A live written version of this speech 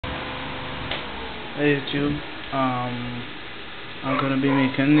Hey YouTube, I'm gonna be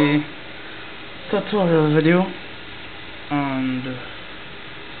making the tutorial video, and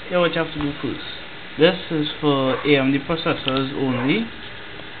here what you have to do first. This is for AMD processors only,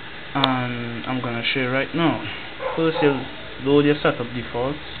 and I'm gonna show you right now. First you load your setup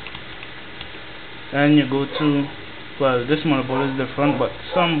defaults, then you go to, well, this motherboard is different, but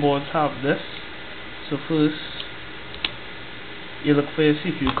some boards have this. So first you look for your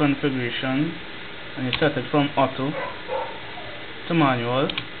CPU configuration and you set it from auto to manual,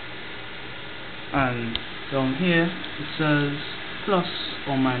 and down here it says plus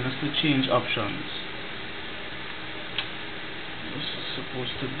or minus to change options. This is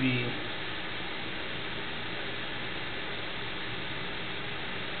supposed to be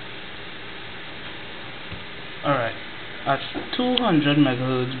alright. At 200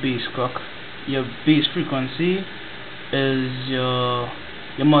 megahertz base clock, your base frequency is you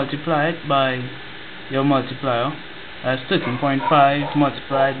multiply it by your multiplier. That's 13.5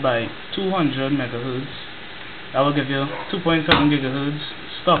 multiplied by 200 megahertz. That will give you 2.7 gigahertz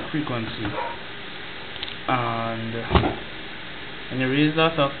stock frequency. And when you raise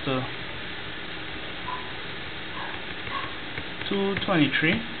that up to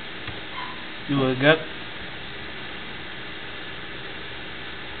 223, you will get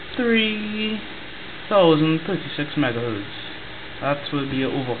 3036 megahertz. That will be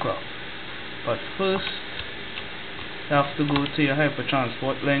your overclock. But first you have to go to your hyper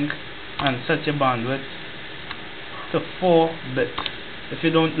transport link and set your bandwidth to 4-bit. If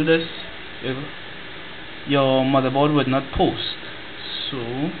you don't do this, your motherboard would not post, so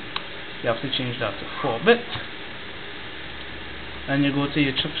you have to change that to 4-bit. Then you go to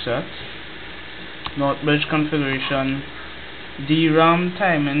your chipset, North bridge configuration, DRAM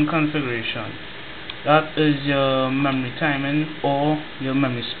timing configuration. That is your memory timing or your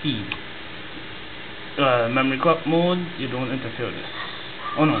memory speed. Memory clock mode, you don't interfere with this.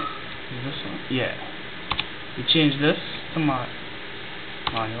 Oh no, is this one? Yeah. You change this to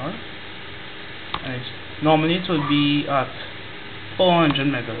manual, and normally it will be at 400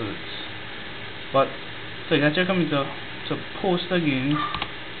 megahertz. But to get your computer to post again,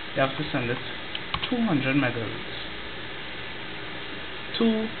 you have to send it 200 megahertz.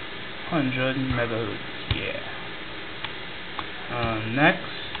 200 megahertz, yeah.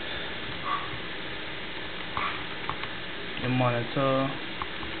 Next, you monitor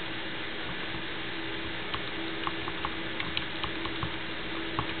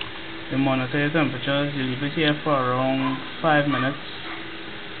your temperatures. You leave it here for around 5 minutes,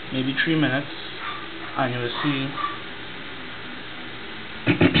 maybe 3 minutes, and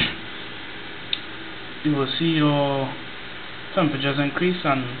you will see your temperatures increase,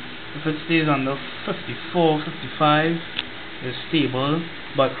 and if it stays under 54, 55, it's stable.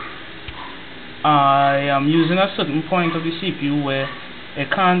 But I am using a certain point of the CPU where it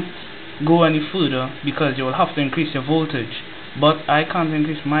can't go any further because you will have to increase your voltage. But I can't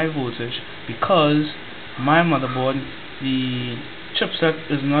increase my voltage because my motherboard, the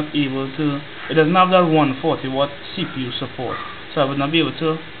chipset, is not able to, it doesn't have that 140 watt CPU support, so I would not be able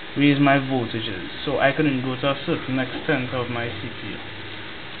to raise my voltages, so I couldn't go to a certain extent of my CPU.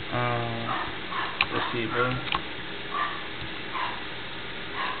 Disable.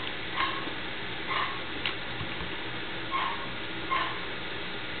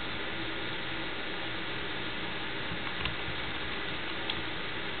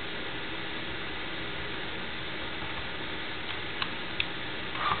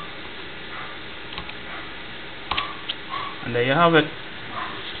 And there you have it,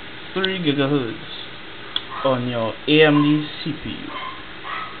 3 gigahertz on your AMD CPU.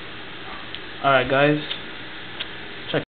 Alright guys,